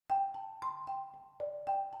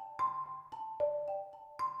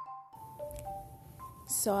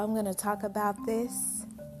So I'm going to talk about this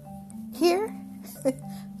here for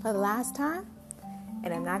the last time,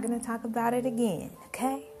 and I'm not going to talk about it again,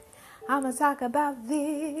 okay? I'm going to talk about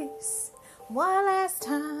this one last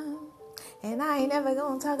time, and I ain't never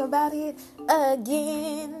going to talk about it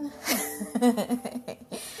again.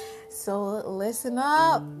 So listen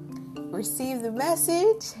up, receive the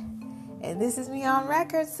message, and this is me on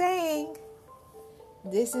record saying,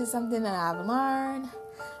 this is something that I've learned.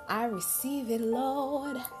 I receive it,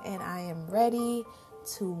 Lord, and I am ready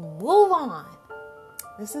to move on.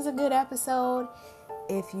 This is a good episode.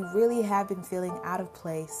 If you really have been feeling out of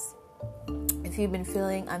place, if you've been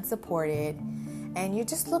feeling unsupported, and you're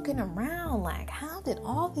just looking around like, how did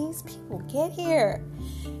all these people get here?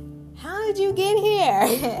 How did you get here?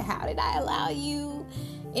 How did I allow you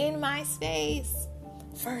in my space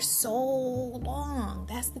for so long?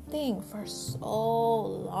 That's the thing, for so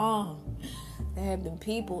long. There have been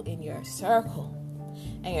people in your circle,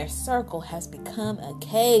 and your circle has become a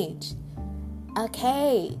cage.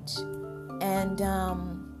 And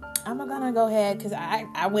I'm gonna go ahead, because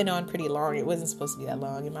I went on pretty long. It wasn't supposed to be that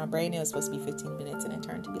long. In my brain, it was supposed to be 15 minutes, and it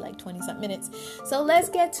turned to be like 20-something minutes. So let's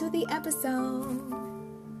get to the episode.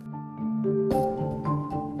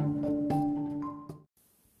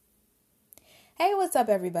 Hey, what's up,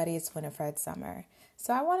 everybody? It's Winifred Summer.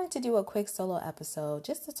 So I wanted to do a quick solo episode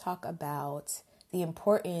just to talk about the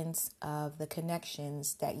importance of the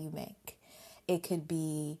connections that you make. It could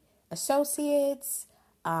be associates,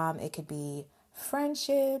 it could be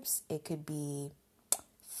friendships, it could be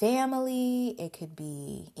family, it could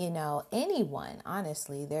be, anyone,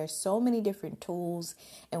 honestly. There's so many different tools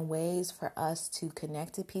and ways for us to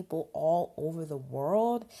connect to people all over the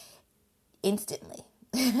world instantly.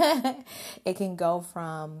 It can go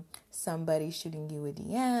from somebody shooting you a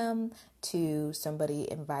DM to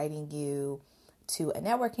somebody inviting you to a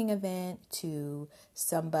networking event, to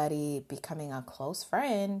somebody becoming a close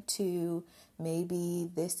friend, to maybe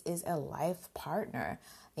this is a life partner.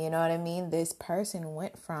 You know what I mean? This person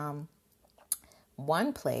went from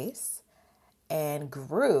one place and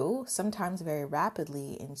grew, sometimes very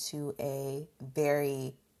rapidly, into a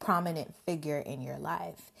very prominent figure in your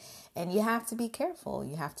life. And you have to be careful.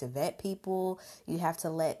 You have to vet people. You have to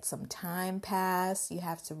let some time pass. You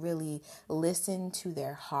have to really listen to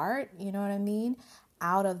their heart. You know what I mean?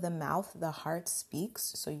 Out of the mouth, the heart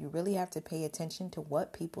speaks. So you really have to pay attention to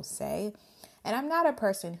what people say. And I'm not a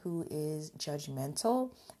person who is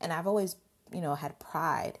judgmental. And I've always had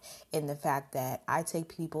pride in the fact that I take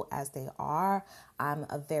people as they are. I'm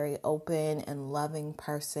a very open and loving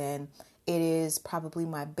person. It is probably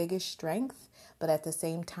my biggest strength, but at the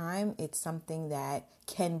same time, it's something that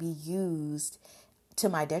can be used to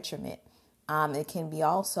my detriment. It can be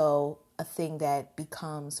also a thing that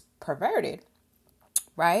becomes perverted,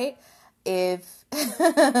 right? If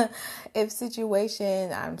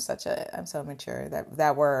situation, I'm so mature,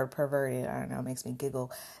 that word perverted, I don't know, makes me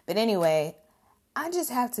giggle. But anyway, I just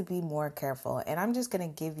have to be more careful, and I'm just going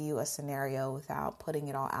to give you a scenario without putting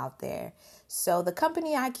it all out there. So the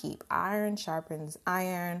company I keep, iron sharpens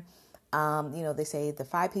iron. They say the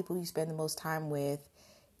 5 people you spend the most time with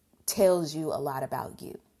tells you a lot about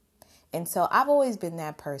you. And so I've always been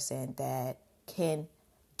that person that can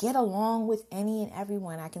get along with any and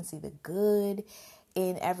everyone. I can see the good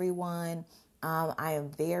in everyone. I am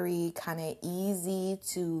very kind of easy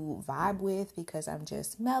to vibe with because I'm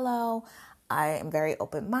just mellow. I am very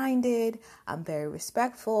open-minded. I'm very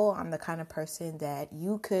respectful. I'm the kind of person that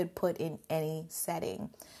you could put in any setting.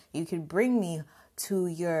 You could bring me to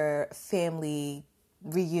your family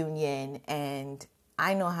reunion and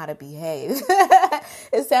I know how to behave.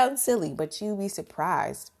 It sounds silly, but you'd be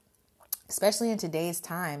surprised. Especially in today's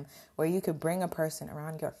time where you could bring a person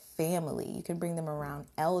around your family. You can bring them around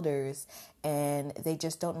elders and they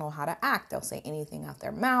just don't know how to act. They'll say anything out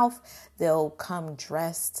their mouth. They'll come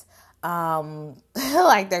dressed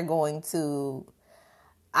like they're going to,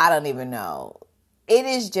 I don't even know. It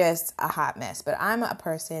is just a hot mess. But I'm a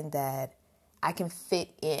person that I can fit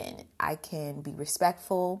in. I can be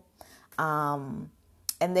respectful. And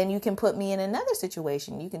then you can put me in another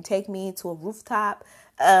situation. You can take me to a rooftop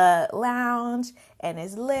lounge and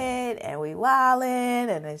it's lit and we wildin'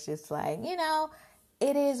 and it's just like,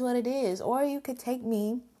 it is what it is. Or you could take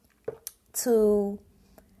me to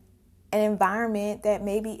an environment that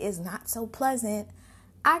maybe is not so pleasant.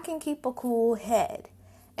 I can keep a cool head.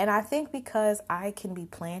 And I think because I can be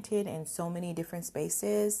planted in so many different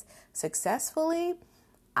spaces successfully,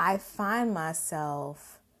 I find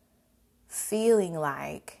myself feeling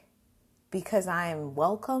like because I am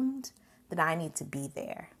welcomed, that I need to be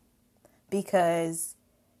there. Because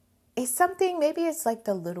it's something, maybe it's like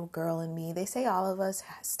the little girl in me. They say all of us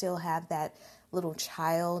still have that little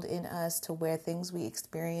child in us, to where things we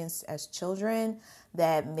experienced as children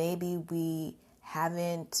that maybe we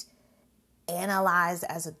haven't analyzed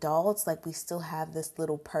as adults. Like, we still have this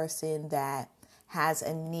little person that has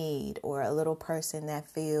a need, or a little person that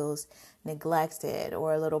feels neglected,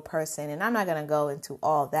 or a little person, and I'm not going to go into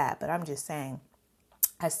all that, but I'm just saying,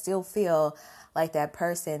 I still feel like that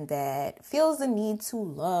person that feels the need to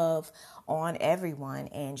love on everyone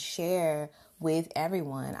and share with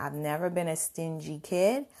everyone. I've never been a stingy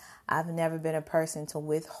kid. I've never been a person to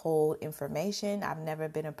withhold information. I've never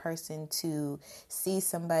been a person to see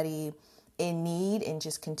somebody in need and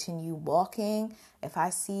just continue walking. If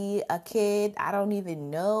I see a kid I don't even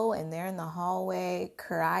know and they're in the hallway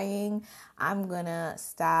crying, I'm gonna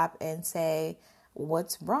stop and say,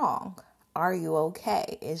 "What's wrong? Are you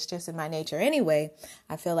okay?" It's just in my nature. Anyway,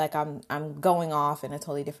 I feel like I'm going off in a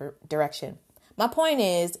totally different direction. My point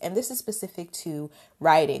is, and this is specific to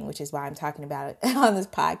writing, which is why I'm talking about it on this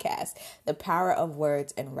podcast, the power of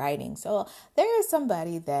words and writing. So there is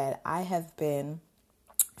somebody that I have been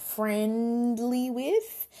friendly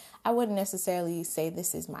with. I wouldn't necessarily say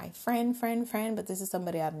this is my friend, but this is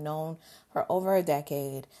somebody I've known for over a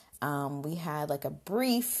decade. We had like a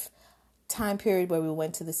brief time period where we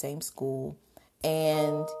went to the same school,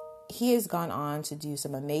 and he has gone on to do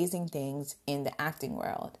some amazing things in the acting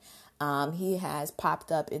world. He has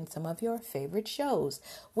popped up in some of your favorite shows,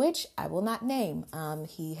 which I will not name.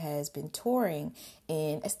 He has been touring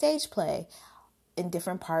in a stage play in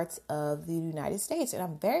different parts of the United States, and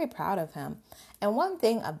I'm very proud of him. And one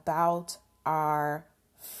thing about our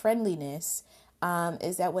friendliness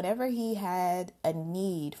is that whenever he had a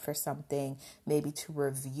need for something, maybe to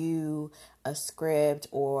review a script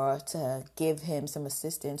or to give him some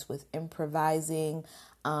assistance with improvising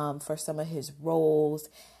for some of his roles,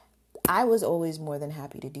 I was always more than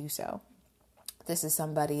happy to do so. This is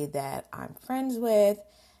somebody that I'm friends with,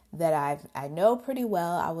 that I know pretty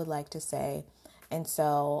well, I would like to say. And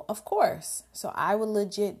so, of course, I would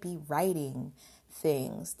legit be writing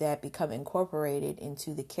things that become incorporated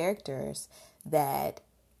into the characters that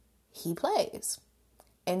he plays.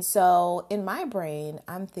 And so in my brain,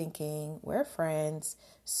 I'm thinking, we're friends.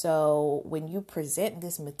 So when you present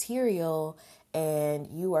this material and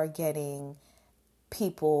you are getting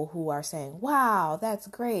people who are saying, "Wow, that's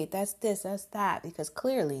great, that's this, that's that," because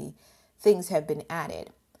clearly things have been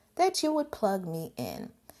added, that you would plug me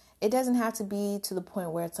in. It doesn't have to be to the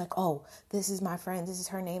point where it's like, "Oh, this is my friend, this is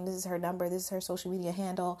her name, this is her number, this is her social media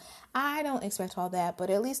handle." I don't expect all that, but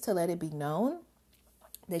at least to let it be known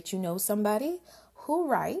that you know somebody who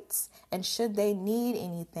writes, and should they need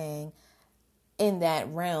anything in that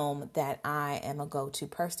realm, that I am a go-to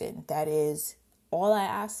person. That is all I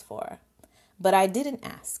asked for. But I didn't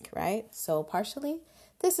ask, right? So partially,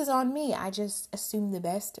 this is on me. I just assume the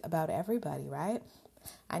best about everybody, right?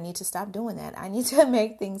 I need to stop doing that. I need to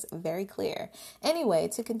make things very clear. Anyway,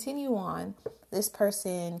 to continue on, this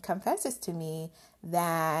person confesses to me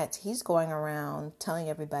that he's going around telling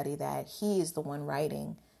everybody that he is the one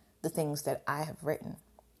writing the things that I have written.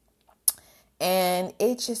 And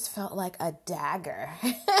it just felt like a dagger.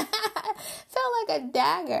 Felt like a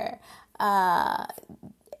dagger.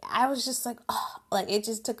 I was just like, oh, like it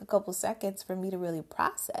just took a couple seconds for me to really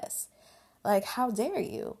process. Like, how dare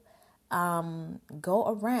you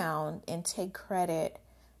go around and take credit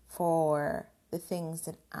for the things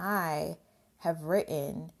that I have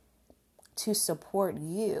written to support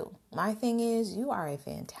you. My thing is, you are a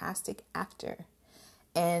fantastic actor,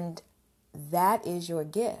 and that is your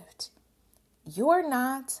gift. You're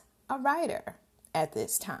not a writer at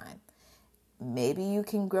this time. Maybe you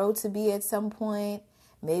can grow to be at some point.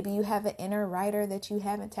 Maybe you have an inner writer that you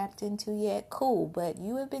haven't tapped into yet. Cool, but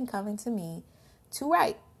you have been coming to me to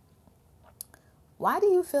write. Why do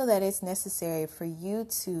you feel that it's necessary for you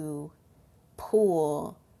to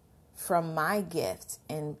pull from my gift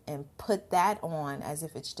and put that on as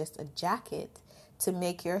if it's just a jacket to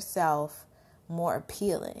make yourself more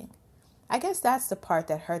appealing? I guess that's the part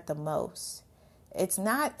that hurt the most. It's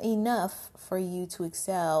not enough for you to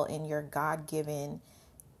excel in your God-given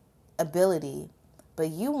ability, but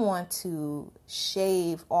you want to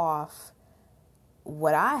shave off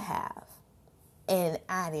what I have and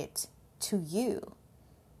add it to you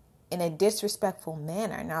in a disrespectful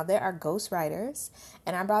manner. Now, there are ghostwriters,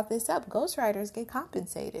 and I brought this up. Ghostwriters get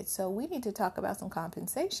compensated. So we need to talk about some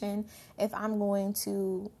compensation if I'm going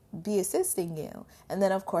to be assisting you. And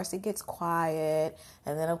then, of course, it gets quiet.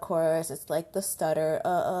 And then, of course, it's like the stutter,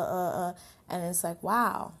 And it's like,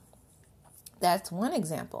 wow. That's one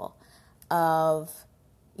example of,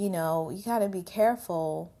 you got to be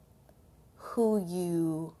careful who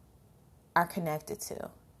you are connected to.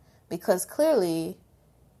 Because clearly,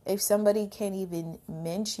 if somebody can't even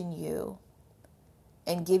mention you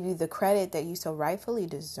and give you the credit that you so rightfully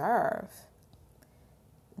deserve,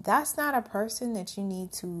 that's not a person that you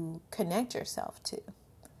need to connect yourself to.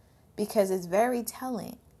 Because it's very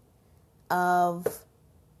telling of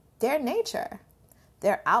their nature.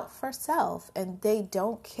 They're out for self and they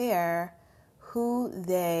don't care who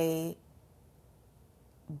they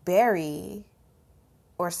bury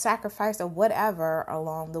or sacrifice or whatever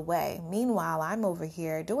along the way. Meanwhile, I'm over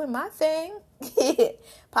here doing my thing,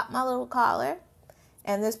 pop my little collar.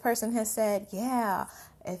 And this person has said, yeah,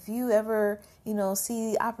 if you ever,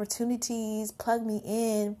 see opportunities, plug me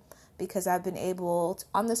in, because I've been able to,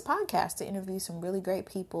 on this podcast, to interview some really great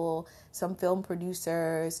people, some film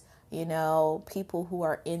producers, people who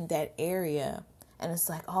are in that area. And it's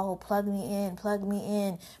like, oh, plug me in,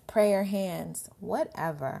 prayer hands,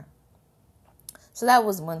 whatever. So that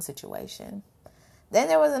was one situation. Then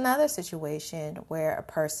there was another situation where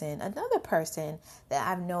another person that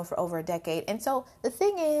I've known for over a decade. And so the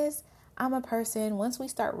thing is, I'm a person, once we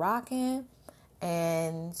start rocking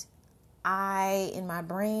and I, in my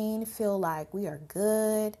brain, feel like we are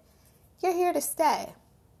good, you're here to stay.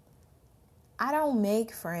 I don't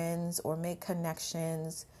make friends or make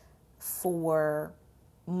connections for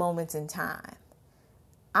moments in time.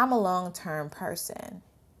 I'm a long-term person.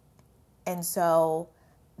 And so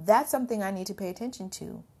that's something I need to pay attention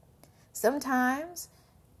to. Sometimes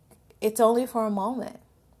it's only for a moment.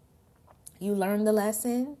 You learn the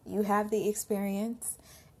lesson, you have the experience,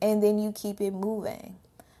 and then you keep it moving.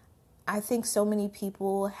 I think so many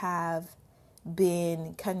people have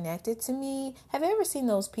been connected to me. Have you ever seen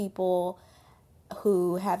those people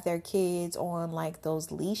who have their kids on like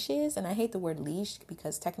those leashes? And I hate the word leash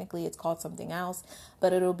because technically it's called something else,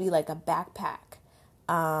 but it'll be like a backpack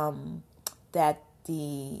that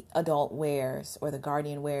the adult wears or the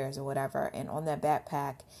guardian wears or whatever. And on that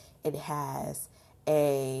backpack, it has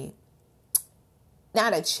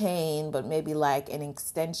not a chain, but maybe like an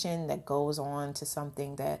extension that goes on to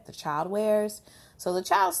something that the child wears. So the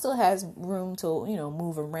child still has room to,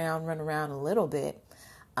 move around, run around a little bit.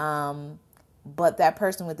 But that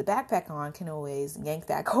person with the backpack on can always yank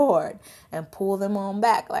that cord and pull them on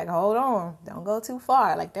back. Like, hold on, don't go too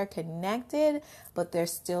far. Like, they're connected, but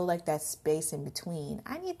there's still like that space in between.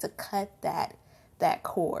 I need to cut that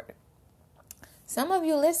cord. Some of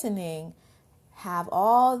you listening have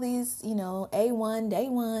all these, A1, day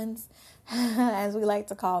ones, as we like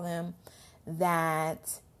to call them,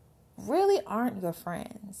 that really aren't your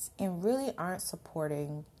friends and really aren't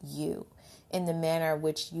supporting you in the manner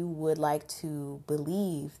which you would like to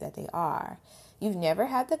believe that they are. You've never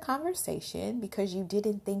had the conversation because you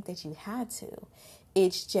didn't think that you had to.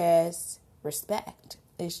 It's just respect.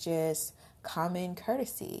 It's just common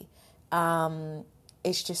courtesy.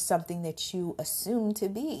 It's just something that you assume to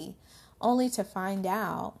be, only to find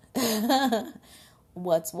out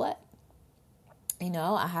what's what.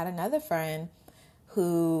 I had another friend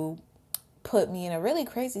who put me in a really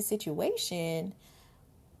crazy situation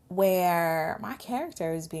where my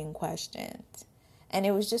character is being questioned. And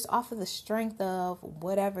it was just off of the strength of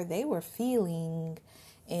whatever they were feeling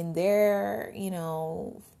in their,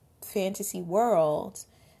 fantasy world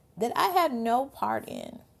that I had no part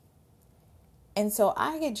in. And so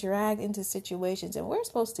I get dragged into situations, and we're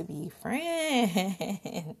supposed to be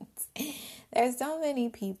friends. There's so many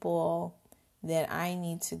people that I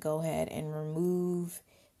need to go ahead and remove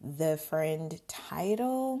the friend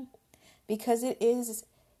title, because it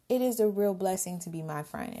is a real blessing to be my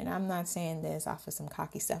friend. And I'm not saying this off of some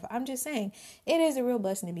cocky stuff. I'm just saying it is a real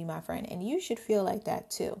blessing to be my friend. And you should feel like that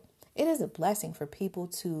too. It is a blessing for people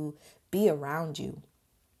to be around you,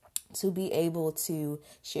 to be able to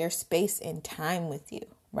share space and time with you,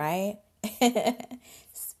 right?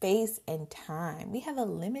 Space and time. We have a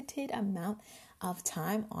limited amount of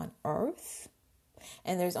time on earth,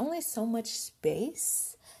 and there's only so much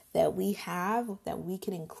space that we have that we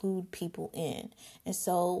can include people in. And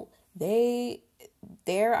so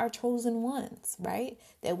they're our chosen ones, right?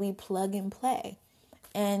 That we plug and play.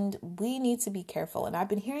 And we need to be careful. And I've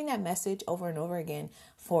been hearing that message over and over again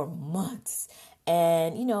for months.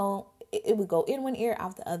 And, it would go in one ear,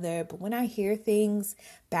 out the other. But when I hear things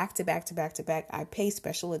back to back to back to back, I pay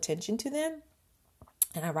special attention to them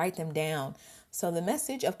and I write them down. So the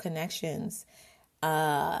message of connections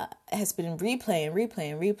has been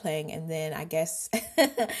replaying. And then I guess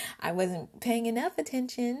I wasn't paying enough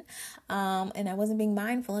attention and I wasn't being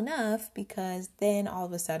mindful enough, because then all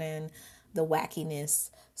of a sudden the wackiness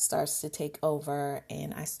starts to take over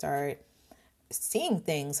and I start seeing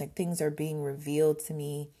things, like things are being revealed to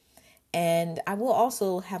me. And I will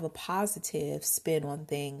also have a positive spin on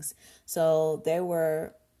things. So there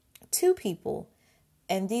were two people,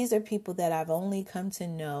 and these are people that I've only come to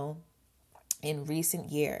know in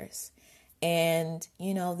recent years. And,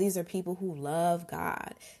 these are people who love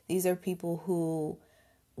God. These are people who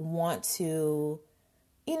want to,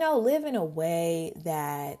 live in a way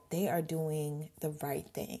that they are doing the right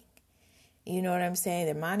thing. You know what I'm saying?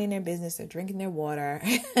 They're minding their business. They're drinking their water.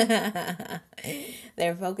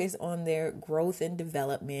 They're focused on their growth and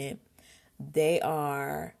development. They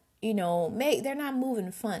are, they're not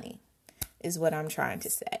moving funny, is what I'm trying to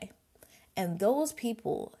say. And those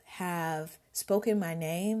people have spoken my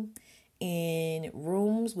name in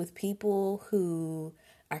rooms with people who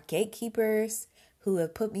are gatekeepers, who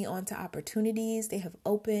have put me onto opportunities. They have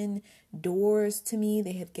opened doors to me.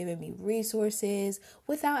 They have given me resources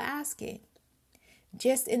without asking,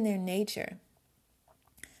 just in their nature.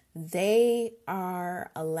 They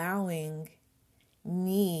are allowing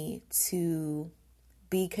me to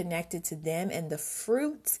be connected to them, and the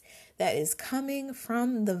fruit that is coming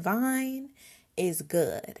from the vine is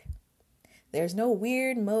good. There's no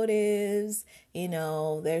weird motives,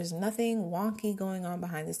 there's nothing wonky going on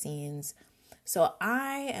behind the scenes. So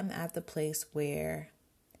I am at the place where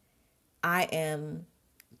I am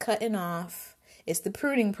cutting off. It's the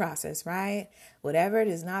pruning process, right? Whatever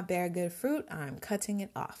does not bear good fruit, I'm cutting it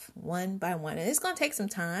off one by one. And it's going to take some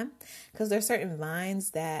time because there's certain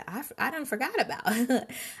vines that I done forgot about.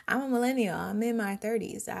 I'm a millennial. I'm in my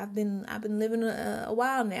 30s. I've been living a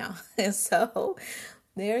while now. And so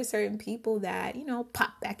there are certain people that,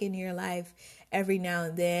 pop back into your life every now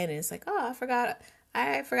and then. And it's like, oh,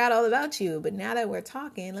 I forgot all about you. But now that we're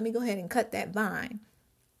talking, let me go ahead and cut that vine,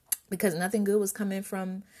 because nothing good was coming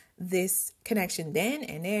from this connection then,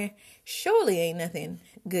 and there surely ain't nothing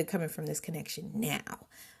good coming from this connection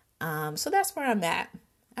now. So that's where I'm at.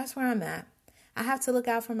 I have to look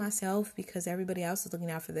out for myself because everybody else is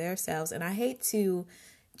looking out for themselves, and I hate to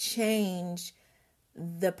change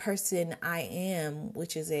the person I am,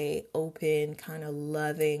 which is a open, kind of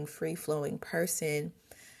loving, free-flowing person.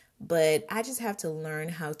 But I just have to learn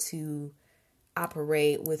how to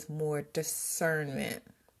operate with more discernment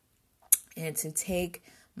and to take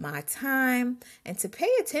my time and to pay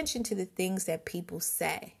attention to the things that people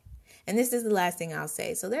say. And this is the last thing I'll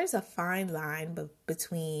say. So there's a fine line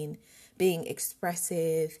between being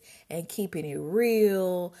expressive and keeping it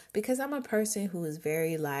real, because I'm a person who is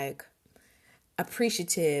very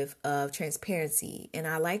appreciative of transparency, and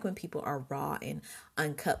I like when people are raw and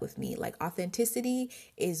uncut with me. Like, authenticity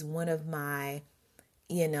is one of my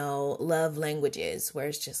love languages, where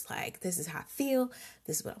it's just like, this is how I feel,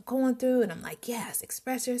 this is what I'm going through, and I'm like, yes,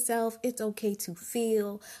 express yourself. It's okay to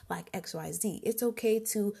feel like XYZ. It's okay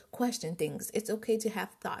to question things. It's okay to have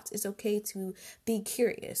thoughts. It's okay to be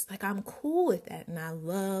curious. Like, I'm cool with that, and I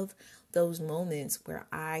love those moments where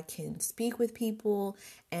I can speak with people,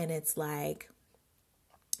 and it's like,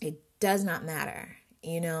 it does not matter,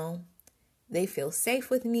 they feel safe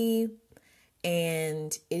with me.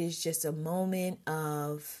 And it is just a moment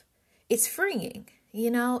of, it's freeing,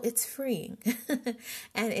 it's freeing.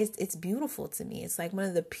 And it's beautiful to me. It's like one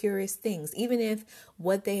of the purest things, even if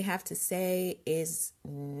what they have to say is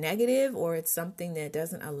negative or it's something that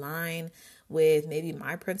doesn't align with maybe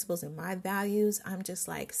my principles and my values. I'm just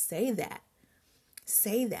like, say that,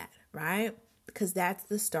 right? Because that's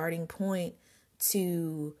the starting point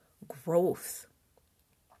to growth.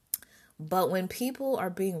 But when people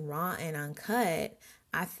are being raw and uncut,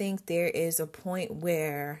 I think there is a point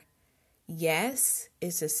where, yes,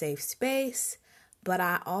 it's a safe space, but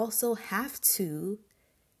I also have to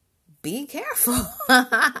be careful.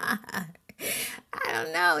 I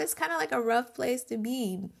don't know. It's kind of like a rough place to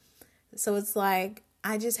be. So it's like,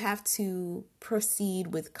 I just have to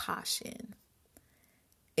proceed with caution,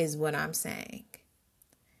 is what I'm saying.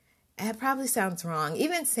 It probably sounds wrong.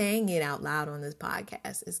 Even saying it out loud on this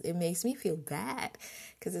podcast, it makes me feel bad,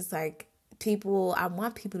 because it's like, I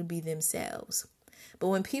want people to be themselves. But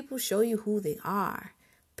when people show you who they are,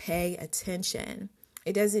 pay attention.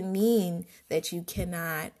 It doesn't mean that you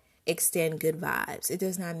cannot extend good vibes. It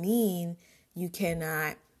does not mean you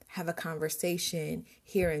cannot have a conversation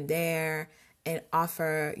here and there and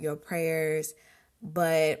offer your prayers.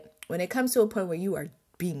 But when it comes to a point where you are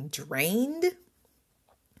being drained,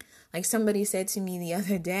 like somebody said to me the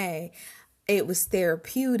other day, it was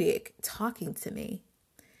therapeutic talking to me.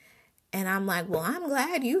 And I'm like, well, I'm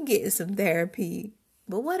glad you get some therapy.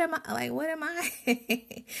 But what am I what am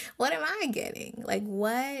I getting? Like,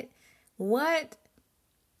 what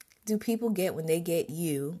do people get when they get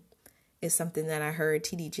you? is something that I heard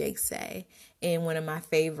T.D. Jakes say in one of my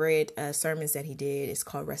favorite sermons that he did. It's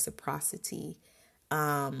called Reciprocity.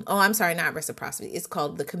 I'm sorry, not Reciprocity. It's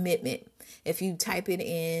called The Commitment. If you type it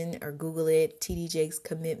in or Google it, T.D. Jakes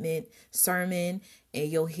Commitment Sermon, and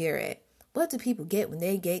you'll hear it. What do people get when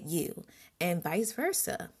they get you? And vice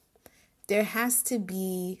versa. There has to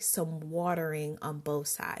be some watering on both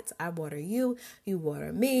sides. I water you, you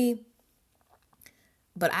water me.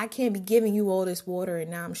 But I can't be giving you all this water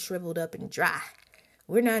and now I'm shriveled up and dry.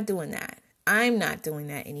 We're not doing that. I'm not doing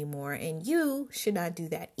that anymore. And you should not do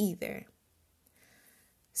that either.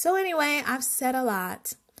 So anyway, I've said a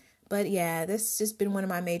lot. But yeah, this has just been one of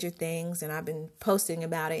my major things. And I've been posting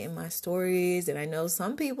about it in my stories. And I know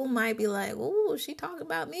some people might be like, oh, is she talking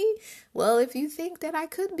about me? Well, if you think that I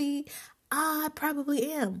could be, I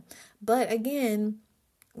probably am. But again,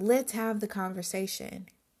 let's have the conversation.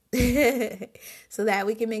 So that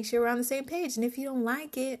we can make sure we're on the same page. And if you don't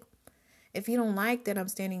like it, if you don't like that I'm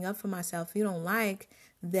standing up for myself, if you don't like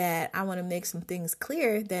that I want to make some things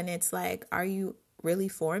clear, then it's like, are you really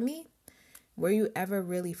for me? Were you ever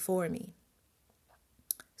really for me?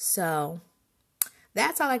 So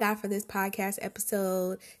that's all I got for this podcast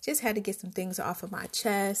episode. Just had to get some things off of my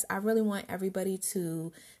chest. I really want everybody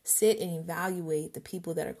to sit and evaluate the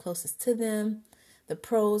people that are closest to them. The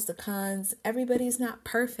pros, the cons. Everybody's not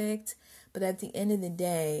perfect, but at the end of the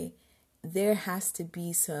day, there has to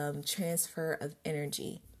be some transfer of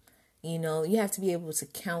energy. You know, you have to be able to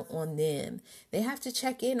count on them. They have to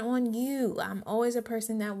check in on you. I'm always a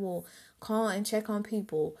person that will call and check on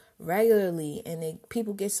people regularly, and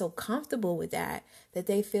people get so comfortable with that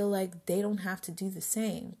they feel like they don't have to do the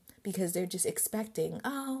same. Because they're just expecting,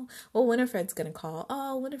 oh, well, Winifred's going to call.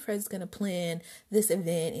 Oh, Winifred's going to plan this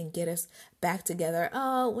event and get us back together.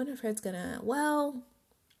 Oh, Winifred's going to, well,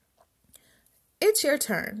 it's your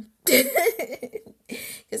turn.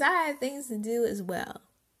 Because I had things to do as well.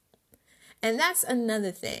 And that's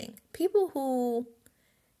another thing. People who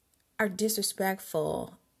are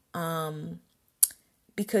disrespectful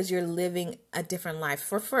because you're living a different life.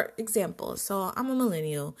 For example, so I'm a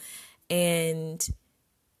millennial and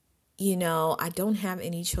you know, I don't have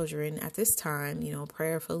any children at this time. You know,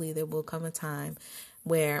 prayerfully, there will come a time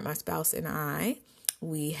where my spouse and I,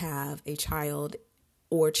 we have a child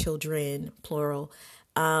or children, plural.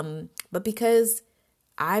 But because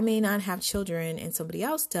I may not have children and somebody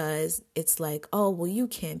else does, it's like, oh, well, you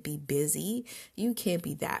can't be busy. You can't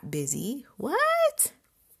be that busy. What?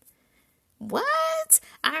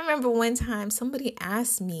 I remember one time somebody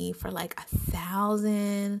asked me for like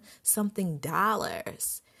 $1,000 something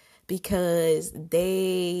because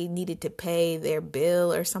they needed to pay their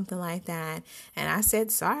bill or something like that. And I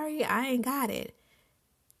said, sorry, I ain't got it.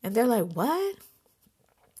 And they're like, what?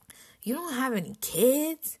 You don't have any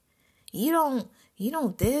kids? You don't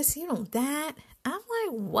this, you don't that. I'm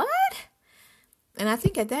like, what? And I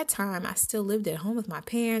think at that time I still lived at home with my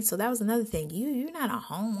parents. So that was another thing. You're not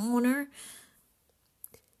a homeowner.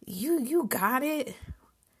 You got it.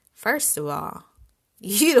 First of all,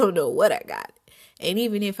 you don't know what I got. And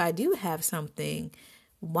even if I do have something,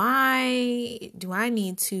 why do I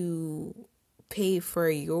need to pay for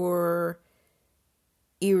your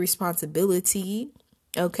irresponsibility?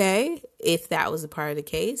 Okay, if that was a part of the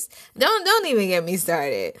case, don't even get me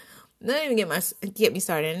started. Don't even get me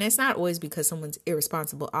started. And it's not always because someone's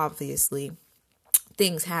irresponsible. Obviously,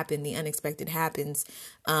 things happen. The unexpected happens.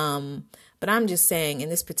 But I'm just saying, in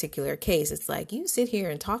this particular case, it's like you sit here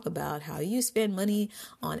and talk about how you spend money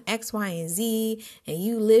on X, Y, and Z, and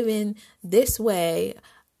you live in this way,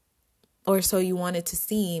 or so you want it to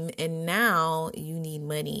seem. And now you need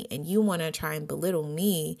money, and you want to try and belittle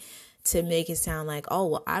me to make it sound like, oh,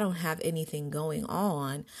 well, I don't have anything going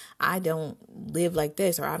on. I don't live like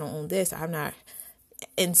this, or I don't own this. I'm not.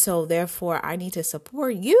 And so therefore I need to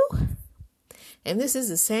support you. And this is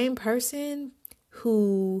the same person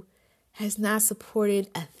who has not supported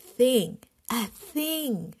a thing.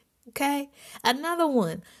 Okay. Another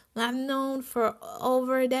one I've known for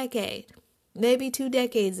over a decade, maybe 2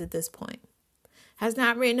 decades at this point, has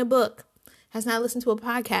not written a book, has not listened to a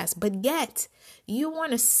podcast, but yet you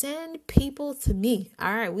want to send people to me.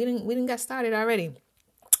 All right. We didn't get started already.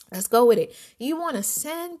 Let's go with it. You want to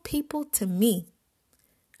send people to me.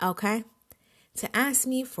 Okay. To ask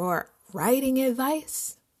me for writing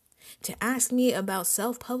advice, to ask me about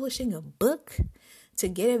self-publishing a book, to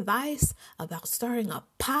get advice about starting a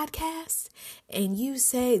podcast, and you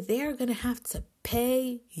say they're going to have to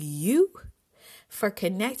pay you for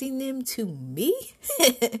connecting them to me?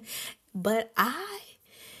 But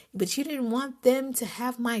you didn't want them to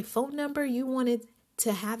have my phone number. You wanted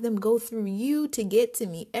to have them go through you to get to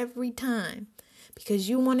me every time. because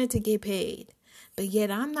you wanted to get paid. But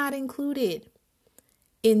yet I'm not included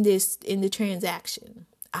in the transaction.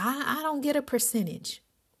 I don't get a percentage.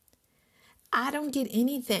 I don't get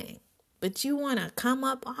anything. But you want to come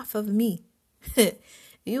up off of me.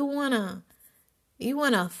 You want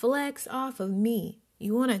to flex off of me.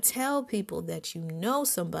 You want to tell people that you know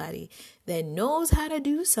somebody that knows how to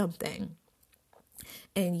do something.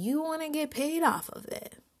 And you want to get paid off of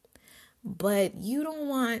it. But you don't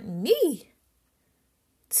want me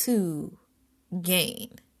to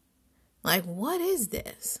gain. Like, what is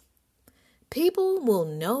this? People will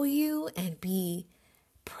know you and be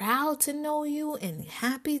proud to know you and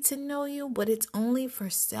happy to know you, but it's only for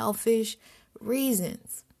selfish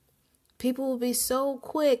reasons. People will be so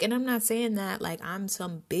quick, and I'm not saying that like I'm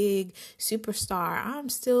some big superstar. I'm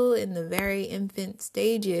still in the very infant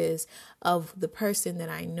stages of the person that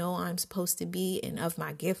I know I'm supposed to be and of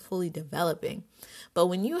my gift fully developing. But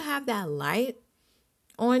when you have that light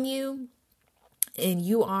on you and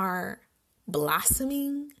you are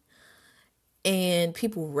blossoming, and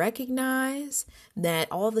people recognize that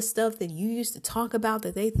all the stuff that you used to talk about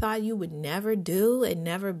that they thought you would never do and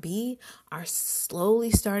never be are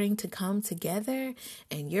slowly starting to come together,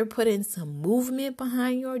 and you're putting some movement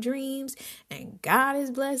behind your dreams, and God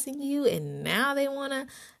is blessing you, and now they want to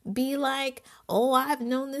be like, oh, I've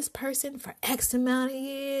known this person for X amount of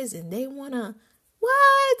years, and they want to,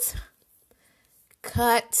 what?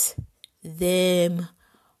 Cut them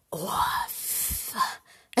off.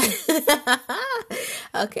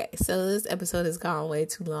 Okay, so this episode has gone way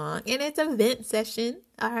too long, and it's a vent session.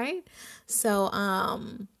 All right, so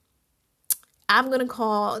I'm not gonna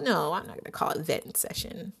call it vent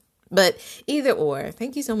session, but either or.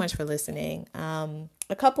 Thank you so much for listening.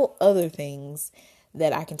 A couple other things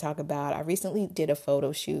that I can talk about. I recently did a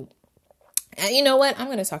photo shoot. And you know what? I'm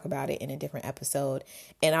going to talk about it in a different episode,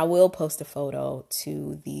 and I will post a photo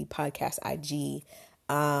to the podcast IG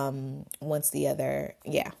once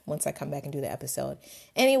I come back and do the episode.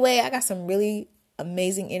 Anyway, I got some really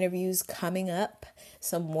amazing interviews coming up.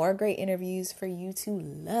 Some more great interviews for you to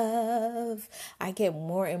love. I get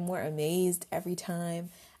more and more amazed every time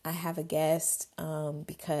I have a guest,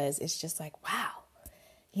 because it's just like, wow.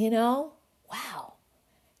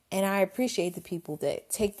 And I appreciate the people that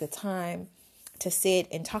take the time to sit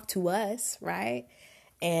and talk to us, right?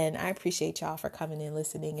 And I appreciate y'all for coming and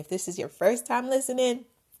listening. If this is your first time listening,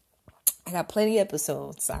 I got plenty of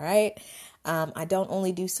episodes, all right? I don't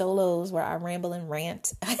only do solos where I ramble and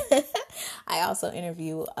rant. I also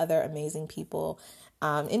interview other amazing people.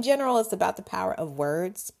 In general, it's about the power of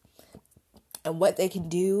words and what they can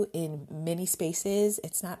do in many spaces.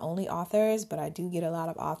 It's not only authors, but I do get a lot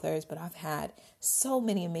of authors, but I've had so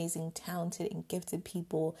many amazing, talented, and gifted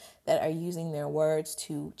people that are using their words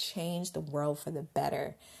to change the world for the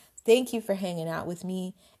better. Thank you for hanging out with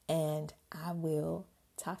me, and I will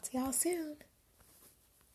talk to y'all soon.